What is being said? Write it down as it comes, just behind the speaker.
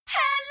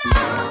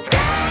I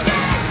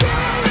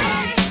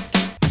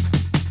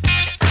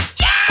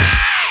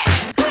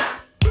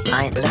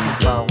ain't looking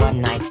for a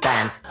one night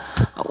stand.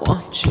 I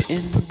want you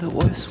in the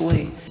worst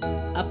way.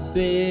 I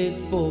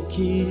begged for a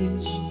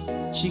kiss,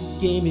 she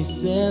gave me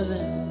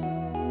 7.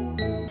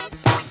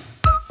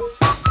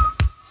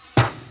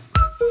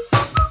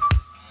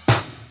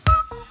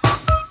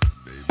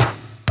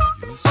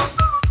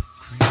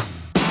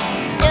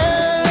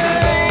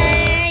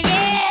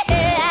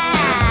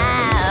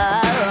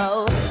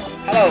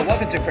 Hello,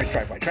 welcome to Approach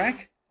Track by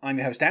Track. I'm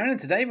your host Darren, and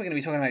today we're going to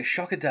be talking about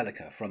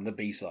Shockadelica from the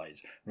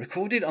B-Sides,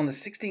 recorded on the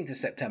 16th of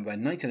September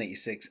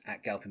 1986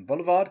 at Galpin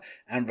Boulevard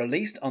and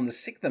released on the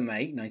 6th of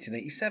May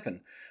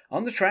 1987.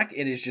 On the track,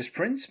 it is just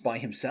Prince by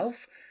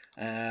himself,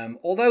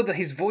 although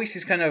his voice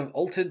is kind of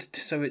altered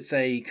so it's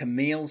a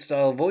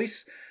Camille-style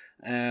voice,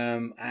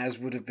 as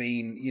would have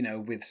been,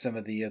 with some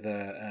of the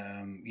other,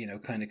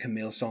 kind of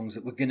Camille songs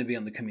that were going to be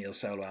on the Camille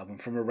solo album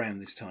from around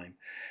this time.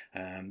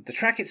 The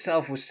track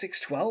itself was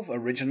 6:12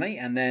 originally,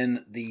 and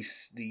then the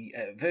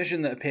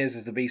version that appears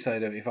as the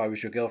B-side of If I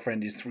Was Your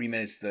Girlfriend is 3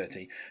 minutes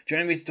 30.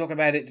 Joining me to talk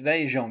about it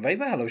today is Jean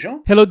Weber. Hello,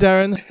 Jean. Hello,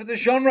 Darren. For the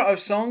genre of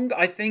song,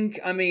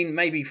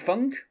 maybe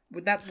funk.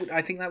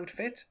 I think that would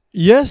fit?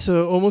 Yes,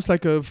 almost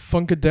like a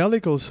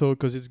funkadelic also,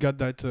 because it's got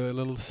that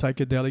little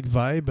psychedelic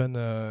vibe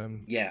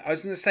and... Yeah, I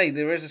was going to say,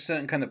 there is a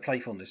certain kind of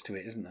playfulness to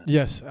it, isn't there?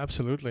 Yes,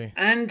 absolutely.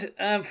 And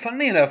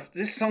funnily enough,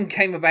 this song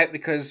came about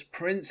because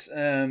Prince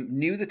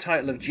knew the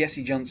title of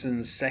Jesse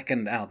Johnson's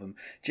second album.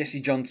 Jesse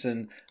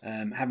Johnson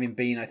having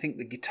been, I think,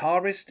 the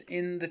guitarist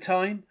in the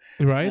time.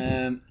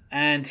 Right.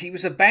 And he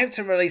was about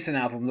to release an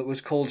album that was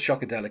called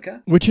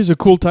Shockadelica. Which is a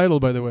cool title,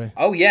 by the way.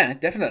 Oh, yeah,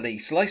 definitely.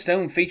 Sly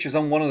Stone features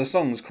on one of the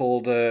songs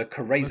called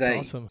Crazy.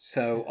 That's awesome.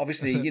 So,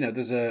 obviously,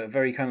 there's a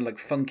very kind of like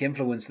funk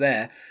influence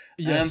there.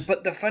 Yes.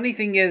 But the funny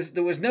thing is,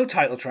 there was no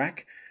title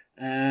track,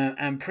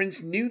 and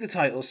Prince knew the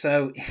title,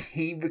 so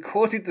he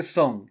recorded the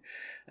song.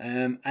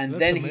 And That's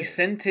then amazing. he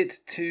sent it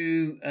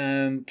to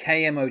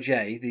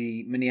KMOJ,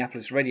 the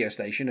Minneapolis radio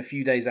station, a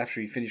few days after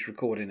he finished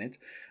recording it,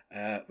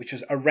 which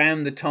was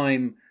around the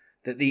time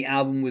that the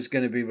album was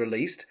going to be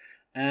released.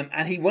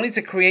 And he wanted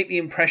to create the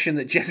impression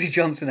that Jesse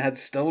Johnson had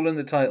stolen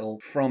the title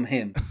from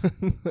him.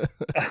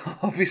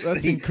 Obviously,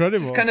 That's incredible.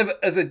 just kind of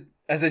as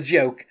a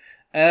joke.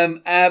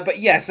 But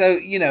yeah, so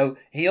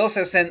he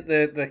also sent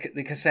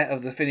the cassette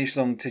of the finished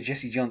song to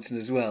Jesse Johnson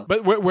as well.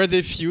 But were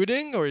they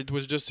feuding, or it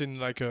was just in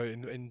like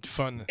in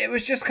fun? It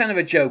was just kind of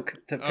a joke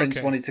that Prince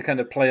Okay. wanted to kind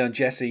of play on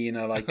Jesse.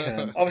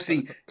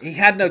 Obviously he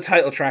had no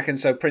title track, and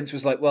so Prince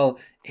was like, "Well,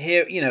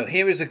 here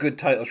is a good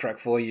title track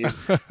for you,"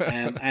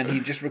 and he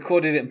just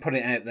recorded it and put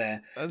it out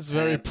there. That's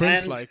very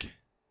Prince-like.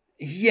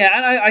 Yeah,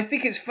 and I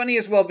think it's funny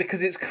as well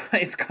because it's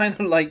kind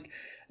of like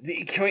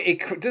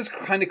it does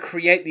kind of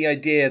create the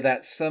idea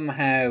that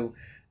somehow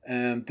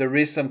there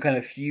is some kind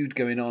of feud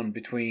going on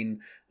between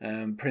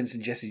Prince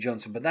and Jesse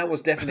Johnson, but that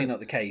was definitely not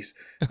the case.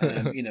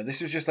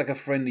 This was just like a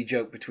friendly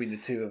joke between the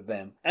two of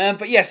them.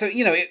 But yeah, so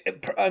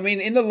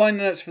in the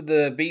liner notes for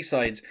the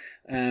B-sides,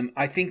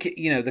 I think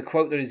the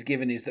quote that is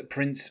given is that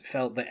Prince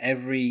felt that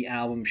every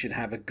album should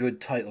have a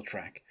good title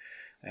track.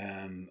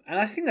 And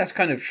I think that's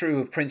kind of true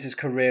of Prince's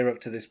career up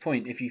to this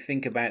point. If you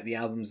think about the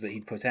albums that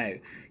he'd put out,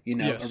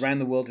 Yes. Around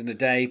the World in a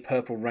Day,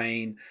 Purple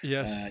Rain,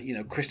 Yes.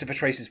 Christopher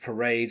Trace's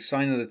Parade,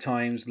 Sign of the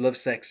Times, Love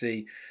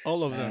Sexy.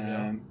 All of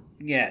them,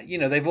 Yeah,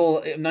 they've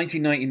all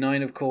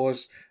 1999, of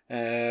course,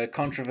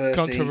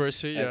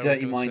 Controversy, yeah, I was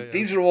Dirty gonna Mind. say, yeah.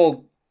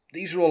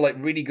 These are all like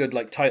really good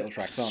like title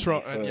tracks, aren't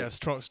Strong, they?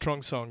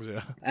 strong songs,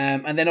 yeah.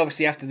 And then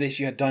obviously after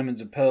this you had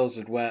Diamonds and Pearls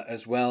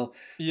as well.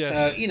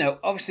 Yes. So,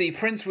 obviously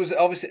Prince was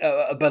obviously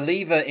a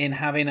believer in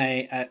having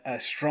a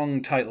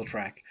strong title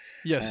track.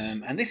 Yes.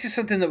 And this is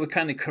something that would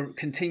kind of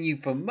continue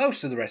for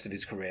most of the rest of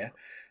his career.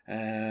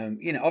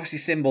 Obviously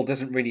Symbol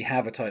doesn't really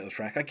have a title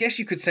track. I guess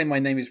you could say My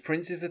Name is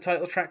Prince is the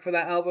title track for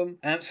that album.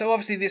 So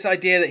obviously this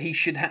idea that he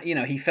should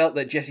he felt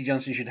that Jesse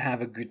Johnson should have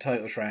a good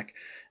title track.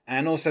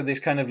 And also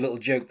this kind of little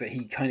joke that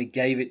he kind of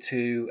gave it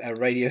to a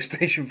radio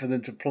station for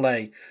them to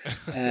play,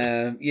 just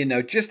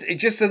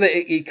so that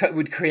it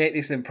would create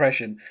this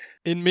impression.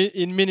 In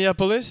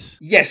Minneapolis?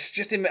 Yes,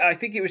 I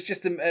think it was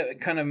just a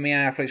kind of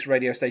Minneapolis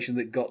radio station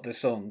that got the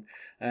song.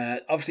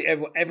 Obviously,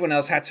 everyone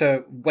else had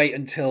to wait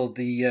until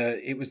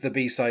it was the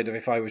B-side of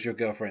If I Was Your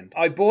Girlfriend.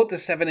 I bought the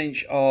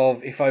 7-inch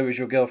of If I Was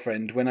Your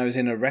Girlfriend when I was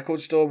in a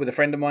record store with a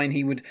friend of mine.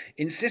 He would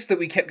insist that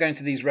we kept going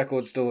to these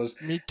record stores.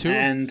 Me too.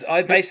 And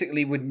I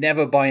basically would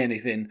never buy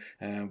anything,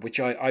 which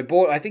I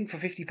bought, I think, for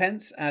 50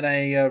 pence at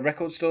a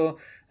record store.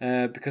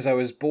 Because I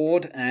was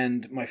bored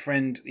and my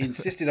friend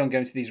insisted on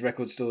going to these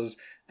record stores,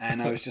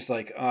 and I was just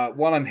like,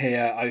 while I'm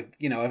here, I've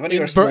only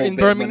got a small bit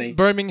of money.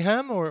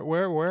 Birmingham or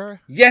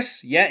where?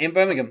 Yes, yeah, in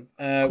Birmingham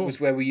Cool. was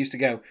where we used to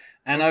go.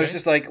 And I was Okay.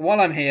 just like, while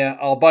I'm here,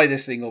 I'll buy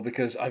this single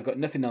because I've got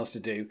nothing else to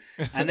do.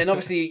 And then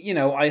obviously,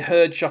 I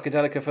heard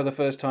Shockadelica for the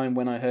first time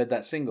when I heard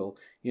that single,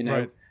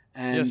 Right.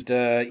 And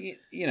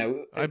you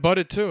know, I bought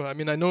it too. I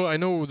mean, I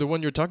know the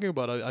one you're talking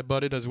about. I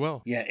bought it as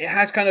well. yeah, it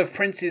has kind of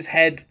Prince's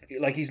head,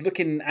 like he's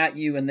looking at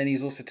you, and then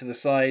he's also to the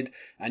side,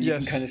 and you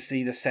can kind of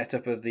see the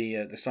setup of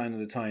the Sign of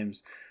the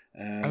Times.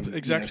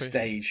 Exactly.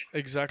 Stage.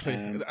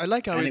 Exactly. I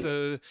like how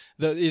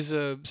his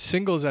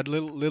singles had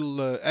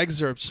little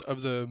excerpts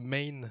of the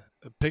main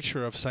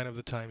picture of Sign of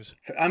the Times.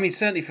 I mean,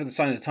 certainly for the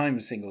Sign of the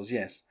Times singles,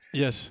 yes.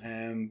 Yes.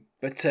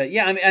 But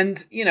yeah, I mean,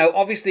 and you know,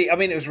 obviously, I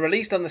mean, it was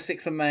released on the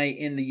 6th of May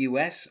in the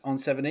US on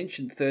 7-inch,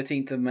 and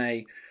 13th of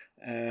May,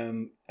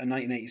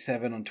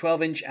 1987 on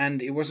 12-inch,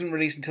 and it wasn't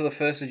released until the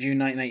 1st of June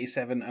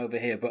 1987 over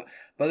here. But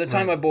by the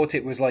time I bought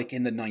it, was like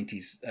in the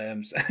 90s.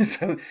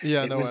 So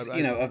yeah, it was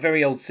you know, a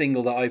very old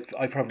single that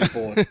I probably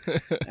bought.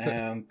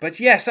 But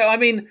yeah, so I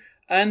mean.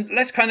 And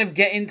let's kind of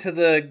get into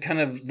the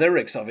kind of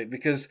lyrics of it,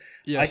 because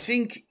I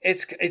think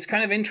it's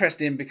kind of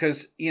interesting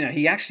because, you know,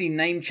 he actually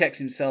name checks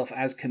himself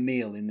as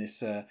Camille in this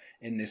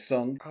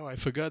song. Oh, I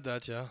forgot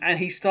that, yeah. And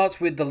he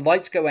starts with, the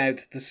lights go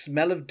out, the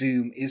smell of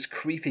doom is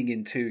creeping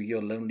into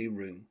your lonely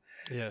room.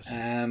 Yes.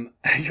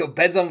 Your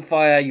bed's on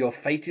fire, your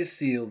fate is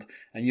sealed,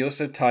 and you're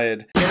so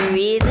tired. The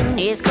reason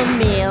is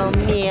Camille.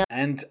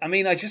 And I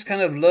mean, I just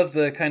kind of love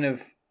the kind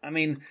of, I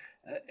mean,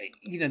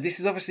 you know, this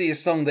is obviously a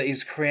song that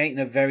is creating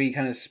a very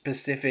kind of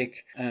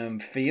specific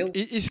feel.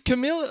 Is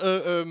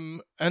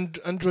Camille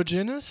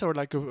androgynous, or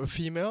like a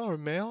female or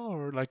male,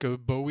 or like a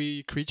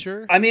Bowie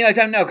creature? I mean, I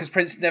don't know, because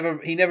Prince never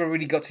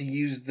really got to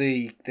use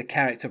the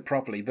character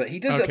properly, but he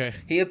does. Okay.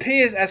 He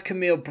appears as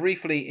Camille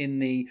briefly in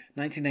the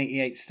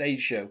 1988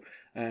 stage show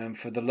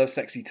for the Love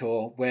Sexy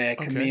tour, where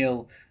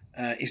Camille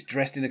is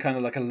dressed in a kind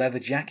of like a leather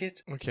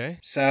jacket. Okay.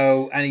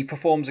 So, and he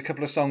performs a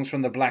couple of songs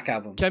from the Black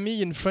Album.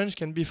 Camille in French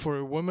can be for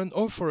a woman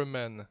or for a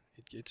man.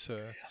 It's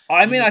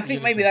I mean, I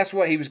think maybe that's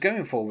what he was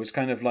going for, was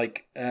kind of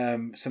like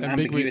some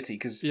ambiguity,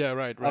 because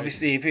right.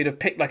 Obviously if he'd have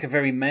picked like a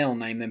very male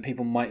name, then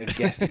people might have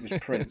guessed it was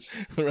Prince.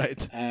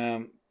 Right.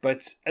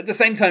 But at the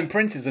same time,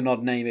 Prince is an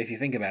odd name if you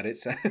think about it.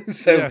 So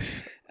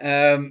yes.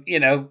 you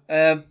know,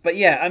 but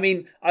yeah, I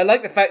mean, I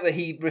like the fact that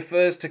he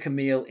refers to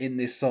Camille in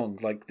this song.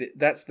 Like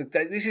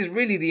this is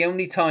really the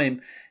only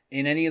time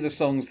in any of the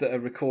songs that are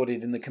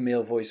recorded in the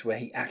Camille voice where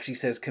he actually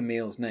says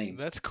Camille's name.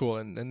 That's cool,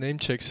 and name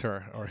checks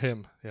her or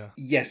him. Yeah.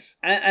 Yes,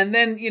 and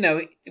then, you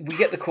know, we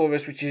get the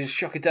chorus, which is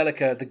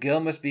Shockadelica. The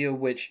girl must be a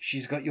witch.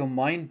 She's got your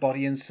mind,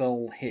 body, and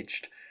soul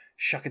hitched.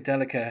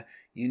 Shockadelica.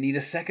 You need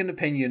a second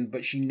opinion,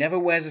 but she never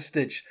wears a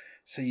stitch,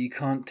 so you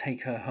can't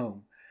take her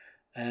home.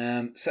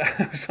 So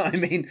I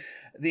mean,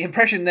 the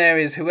impression there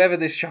is whoever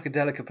this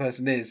Shockadelica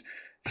person is,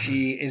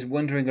 she is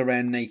wandering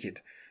around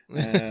naked,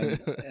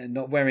 and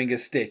not wearing a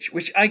stitch.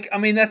 Which I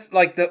mean, that's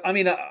like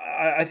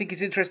I think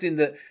it's interesting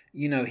that,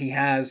 you know, he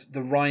has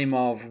the rhyme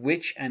of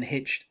witch and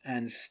hitched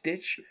and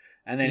stitch,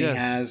 and then he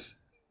has,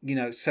 you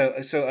know, so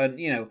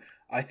you know,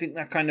 I think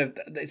that kind of,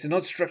 it's an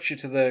odd structure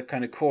to the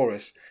kind of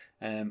chorus.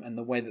 And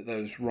the way that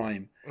those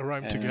rhyme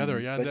together,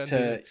 yeah. But,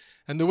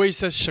 and the way he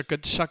says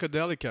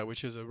shockadelica,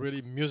 which is a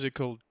really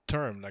musical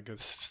term, like a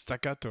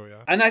staccato,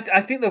 yeah. And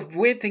I think the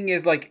weird thing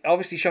is, like,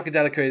 obviously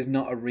shockadelica is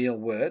not a real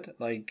word.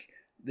 Like,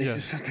 this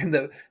is something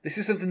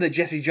that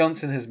Jesse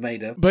Johnson has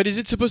made up. But is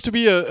it supposed to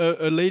be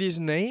a lady's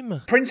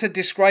name? Prince had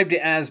described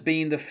it as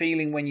being the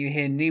feeling when you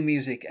hear new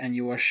music and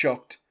you are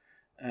shocked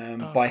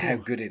by how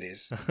good it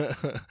is.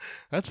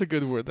 That's a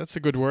good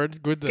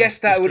word. Good. Guess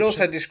that would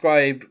also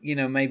describe, you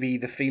know, maybe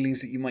the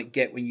feelings that you might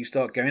get when you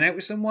start going out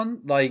with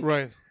someone. Like,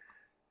 right.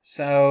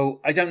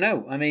 So I don't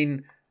know. I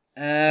mean,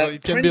 well,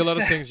 it can Prince, be a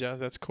lot of things. Yeah,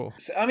 that's cool.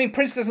 So, I mean,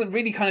 Prince doesn't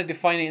really kind of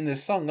define it in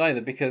this song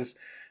either, because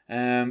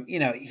you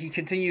know, he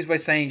continues by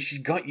saying, "She's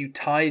got you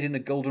tied in a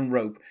golden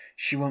rope.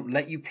 She won't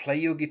let you play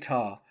your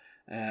guitar."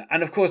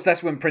 And of course,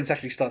 that's when Prince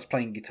actually starts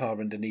playing guitar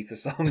underneath the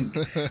song.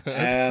 Cool.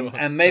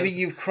 And maybe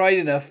you've cried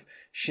enough.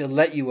 She'll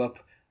let you up,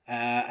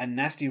 a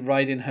nasty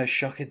ride in her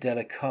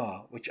Shockadelic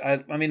car, which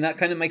I mean, that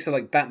kind of makes her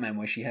like Batman,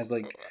 where she has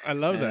like, I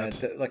love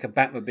that, like a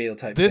Batmobile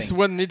type. This thing.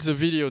 one needs a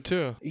video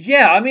too.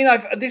 Yeah, I mean,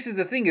 this is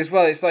the thing as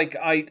well. It's like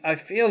I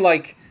feel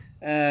like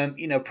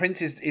you know,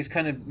 Prince is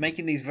kind of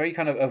making these very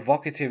kind of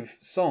evocative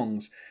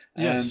songs.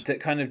 That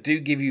kind of do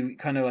give you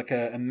kind of like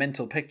a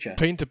mental picture.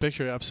 Paint a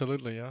picture,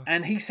 absolutely, yeah.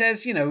 And he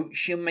says, you know,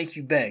 she'll make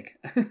you beg,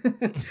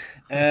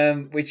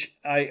 which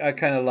I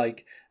kind of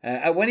like.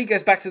 And when he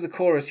goes back to the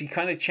chorus, he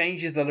kind of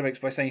changes the lyrics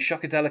by saying,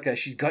 Shockadelica,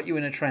 she's got you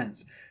in a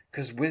trance,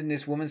 because when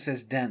this woman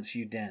says dance,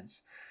 you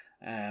dance.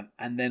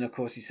 And then, of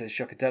course, he says,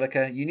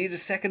 Shockadelica, you need a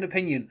second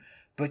opinion,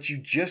 but you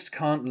just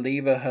can't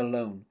leave her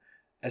alone,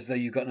 as though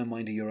you've got no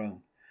mind of your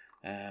own.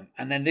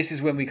 And then this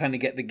is when we kind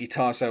of get the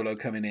guitar solo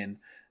coming in,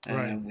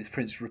 with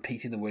Prince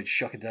repeating the word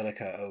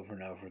Shockadelica over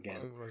and over again.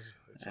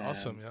 It's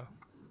awesome, yeah.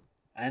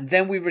 And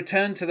then we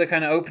return to the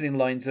kind of opening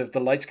lines of the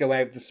lights go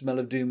out, the smell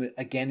of doom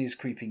again is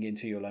creeping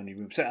into your lonely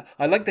room. So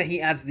I like that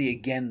he adds the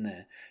again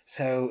there.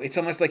 So it's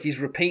almost like he's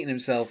repeating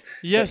himself.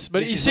 Yes,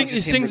 but he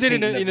sings it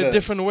in a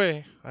different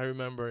way. I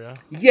remember,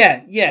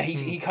 yeah. Yeah.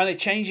 He kind of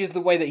changes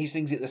the way that he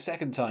sings it the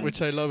second time,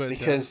 Which I love it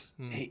because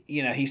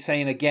he's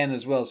saying again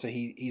as well. So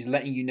he's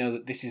letting you know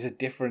that this is a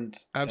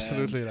different,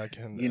 absolutely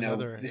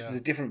this is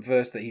a different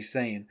verse that he's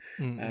saying.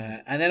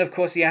 And then of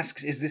course he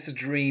asks, "Is this a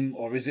dream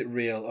or is it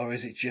real or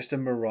is it just a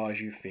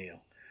mirage you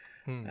feel?"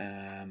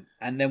 And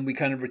then we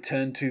kind of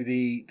return to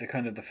the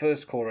kind of the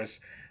first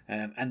chorus,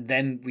 and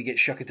then we get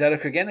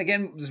Shockadelica again.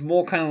 Again, there's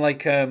more kind of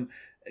like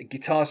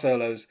guitar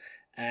solos.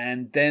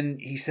 And then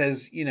he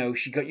says,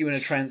 she got you in a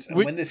trance. And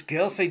when this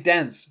girl say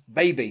dance,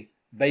 baby,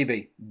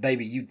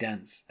 you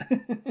dance.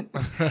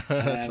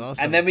 That's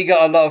awesome. And then we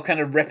got a lot of kind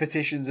of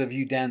repetitions of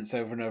you dance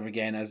over and over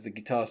again as the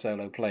guitar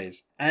solo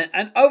plays.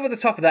 And over the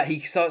top of that, he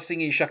starts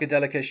singing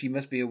Shockadelica, she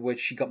must be a witch,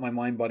 she got my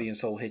mind, body, and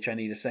soul hitch. I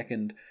need a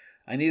second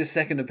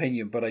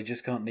opinion, but I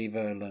just can't leave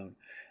her alone.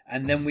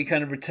 And then we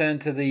kind of return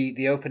to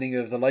the opening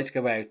of The Lights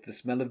Go Out. The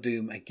smell of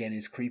doom again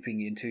is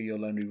creeping into your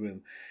lonely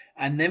room.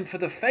 And then for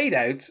the fade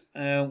out,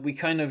 we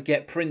kind of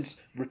get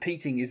Prince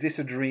repeating, "Is this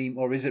a dream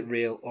or is it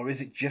real or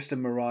is it just a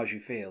mirage you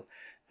feel?"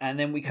 And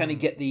then we kind of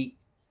get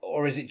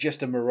 "or is it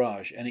just a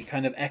mirage?" And it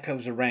kind of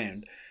echoes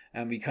around,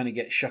 and we kind of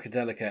get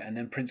Shockadelica, and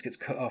then Prince gets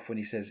cut off when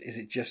he says, "Is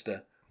it just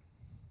a?"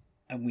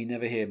 And we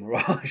never hear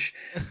mirage.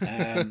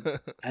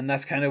 And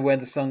that's kind of where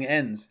the song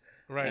ends.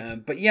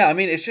 Right. But yeah, I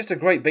mean, it's just a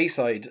great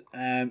B-side.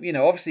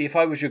 Obviously, If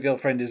I Was Your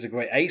Girlfriend is a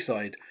great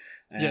A-side.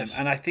 Yes.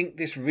 And I think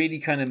this really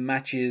kind of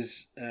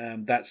matches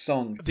that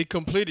song. They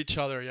complete each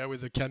other, with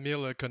the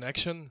Camille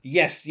connection.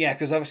 Yes, yeah,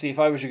 because obviously If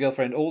I Was Your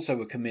Girlfriend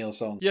also a Camille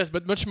song. Yes,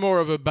 but much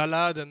more of a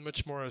ballad and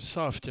much more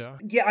soft, yeah.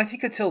 Yeah, I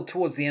think until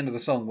towards the end of the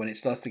song when it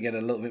starts to get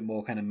a little bit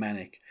more kind of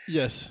manic.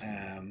 Yes.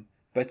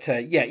 This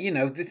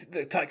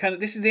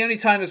is the only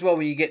time as well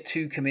where you get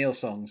two Camille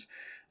songs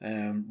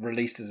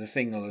released as a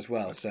single as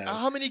well. So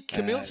how many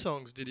Camille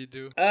songs did he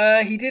do?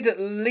 He did at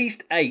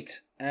least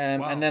 8.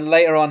 Wow. And then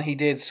later on he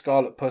did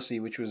Scarlet Pussy,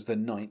 which was the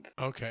 9th.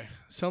 Okay,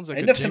 sounds like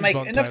enough a James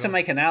Bond to title.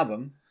 make an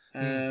album.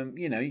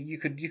 You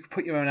could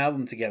put your own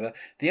album together.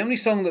 The only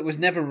song that was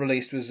never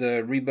released was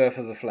Rebirth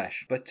of the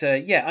Flesh. But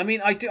I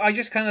mean, I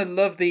just kind of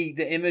love the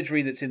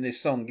imagery that's in this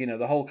song.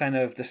 The whole kind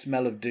of the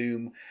smell of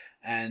doom,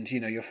 and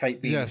your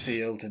fate being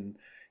sealed, and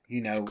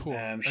cool.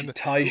 She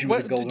ties you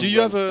with a golden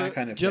rope, that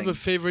kind of do you thing. have a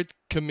favorite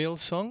Camille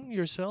song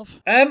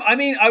yourself? I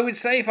mean, I would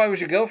say If I Was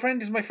Your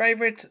Girlfriend is my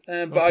favorite, but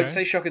Okay. I'd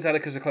say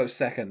Shockadelica is a close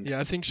second. Yeah,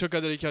 I think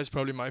Shockadelica is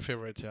probably my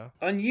favorite, yeah.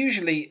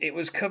 Unusually, it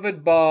was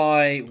covered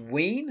by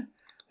Ween,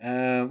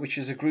 which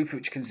is a group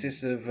which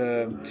consists of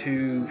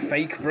 2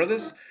 fake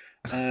brothers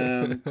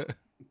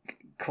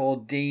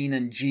called Dean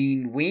and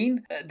Gene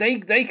Ween.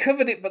 They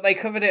covered it, but they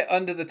covered it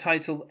under the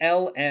title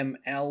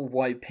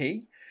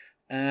LMLYP.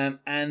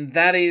 And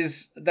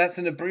that's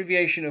an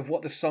abbreviation of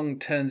what the song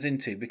turns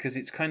into, because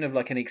it's kind of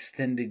like an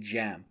extended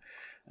jam.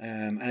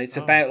 And it's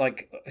about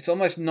it's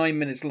almost 9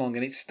 minutes long,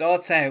 and it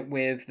starts out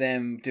with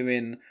them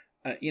doing,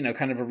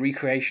 kind of a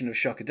recreation of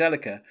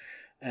Shockadelica.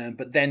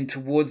 But then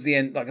towards the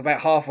end, like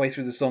about halfway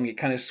through the song, it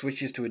kind of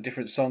switches to a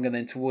different song. And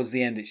then towards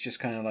the end, it's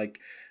just kind of like,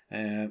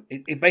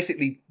 it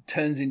basically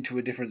turns into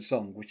a different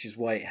song, which is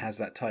why it has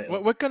that title.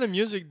 What kind of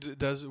music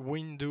does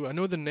Ween do? I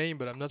know the name,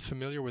 but I'm not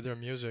familiar with their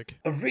music.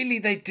 Really,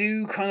 they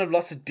do kind of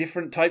lots of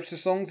different types of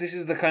songs. This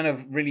is the kind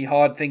of really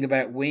hard thing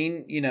about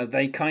Ween.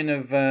 They kind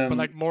of... but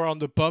like more on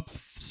the pop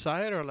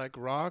side, or like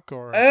rock,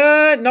 or...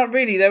 Not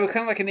really. They were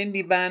kind of like an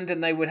indie band,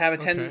 and they would have a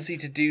tendency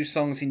to do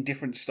songs in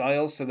different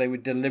styles, so they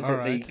would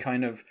deliberately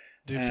kind of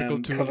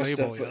difficult to cover label,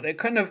 stuff. But they're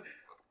kind of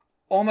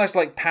almost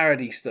like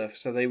parody stuff.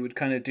 So they would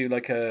kind of do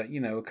like a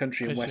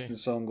country and western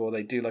song, or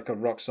they do like a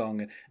rock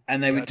song,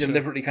 and they would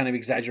deliberately kind of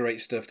exaggerate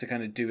stuff to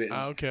kind of do it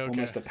as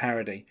almost a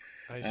parody.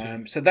 I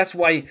see. So that's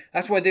why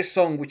this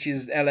song, which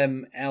is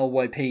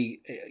LMLYP,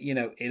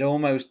 it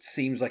almost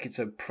seems like it's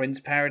a Prince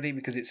parody,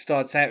 because it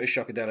starts out as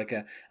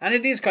Shockadelica, and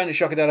it is kind of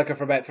Shockadelica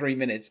for about 3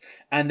 minutes,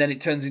 and then it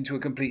turns into a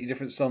completely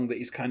different song that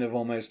is kind of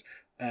almost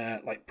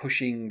like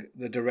pushing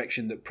the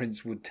direction that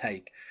Prince would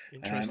take.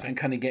 And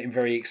kind of getting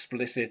very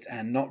explicit,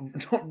 and not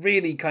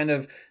really kind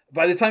of,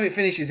 by the time it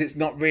finishes, it's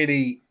not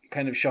really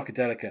kind of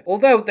Shockadelica.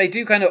 Although they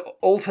do kind of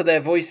alter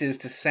their voices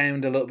to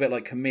sound a little bit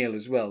like Camille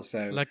as well.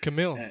 So like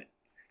Camille.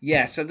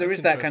 Yeah, so there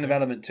is that kind of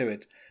element to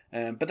it.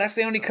 But that's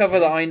the only cover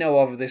that I know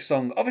of this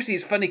song. Obviously,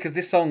 it's funny because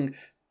this song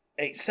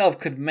itself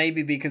could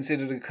maybe be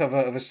considered a cover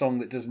of a song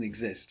that doesn't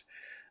exist.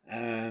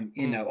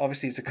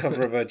 Obviously it's a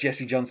cover of a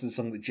Jesse Johnson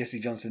song that Jesse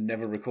Johnson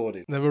never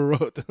recorded. Never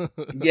wrote.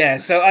 Yeah,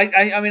 so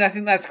I mean, I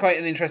think that's quite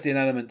an interesting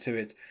element to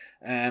it.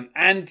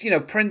 And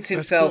Prince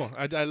himself,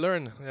 that's cool. I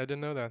learned. I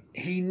didn't know that.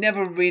 He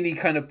never really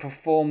kind of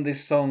performed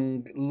this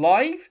song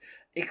live,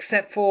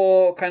 except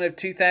for kind of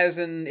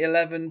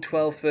 2011,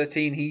 12,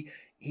 13.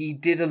 He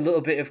did a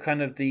little bit of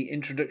kind of the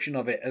introduction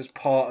of it as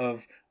part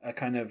of a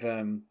kind of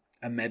a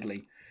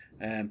medley.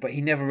 But he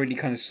never really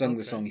kind of sung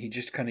the song. He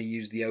just kind of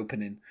used the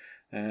opening.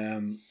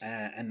 And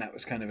that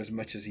was kind of as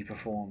much as he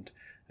performed.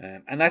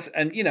 And I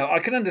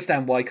can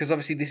understand why, because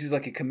obviously this is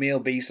like a Camille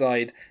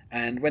B-side,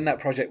 and when that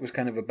project was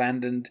kind of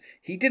abandoned,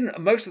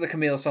 most of the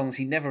Camille songs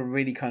he never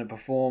really kind of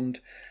performed.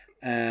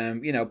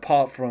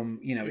 Apart from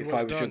It If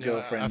I Was Your done,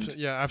 Girlfriend.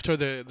 After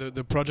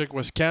the project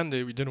was canned,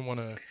 we didn't want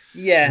to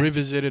Yeah.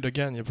 revisit it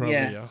again. Yeah, probably.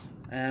 Yeah.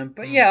 Yeah.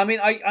 But yeah,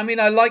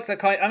 I like the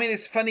kind. I mean,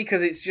 it's funny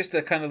because it's just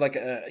a kind of like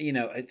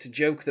it's a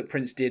joke that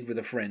Prince did with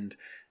a friend,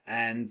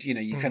 and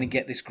you kind of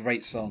get this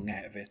great song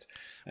out of it.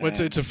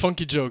 Well, it's a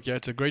funky joke. Yeah,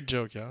 it's a great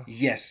joke. Yeah.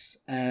 Yes,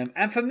 and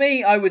for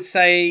me, I would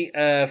say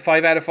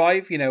 5 out of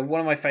 5.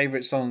 One of my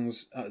favorite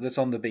songs that's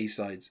on the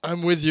B-sides.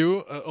 I'm with you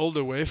all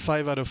the way.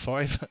 5 out of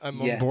 5. I'm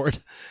Yeah. on board.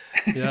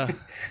 Yeah.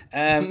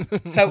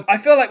 So I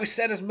feel like we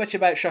said as much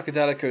about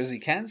Shockadelica as we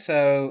can.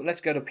 So let's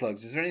go to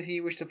plugs. Is there anything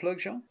you wish to plug,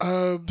 Jean?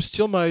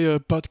 Still my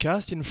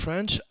podcast in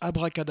French,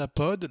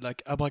 Abracadapod,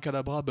 like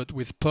abracadabra, but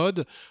with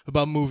pod,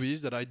 about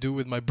movies that I do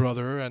with my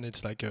brother, and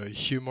it's like a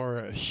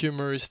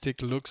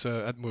humoristic looks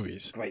at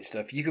movies. Great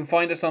stuff. You can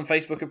find us on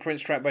Facebook at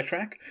Prince Track by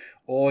Track,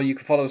 or you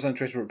can follow us on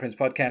Twitter at Prince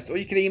Podcast, or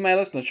you can email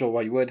us, not sure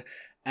why you would,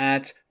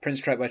 at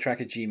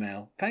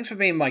princetrackbytrack@gmail. Thanks for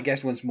being my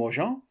guest once more,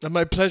 Jean.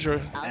 My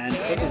pleasure. And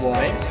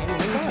otherwise,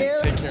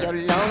 Take care.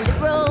 You're lonely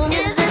roam.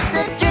 Is this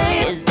a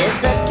dream? Is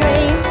this a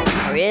dream?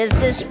 Or is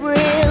this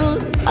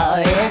real? Or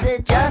is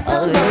it just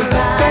a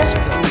mirage?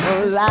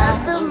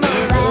 Just a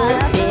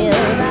mirage.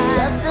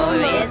 Just a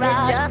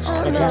mirage. Just a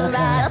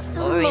mirage.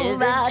 Or is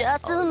it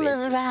just a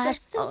mirage?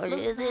 Or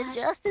is it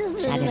just a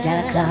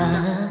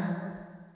mirage?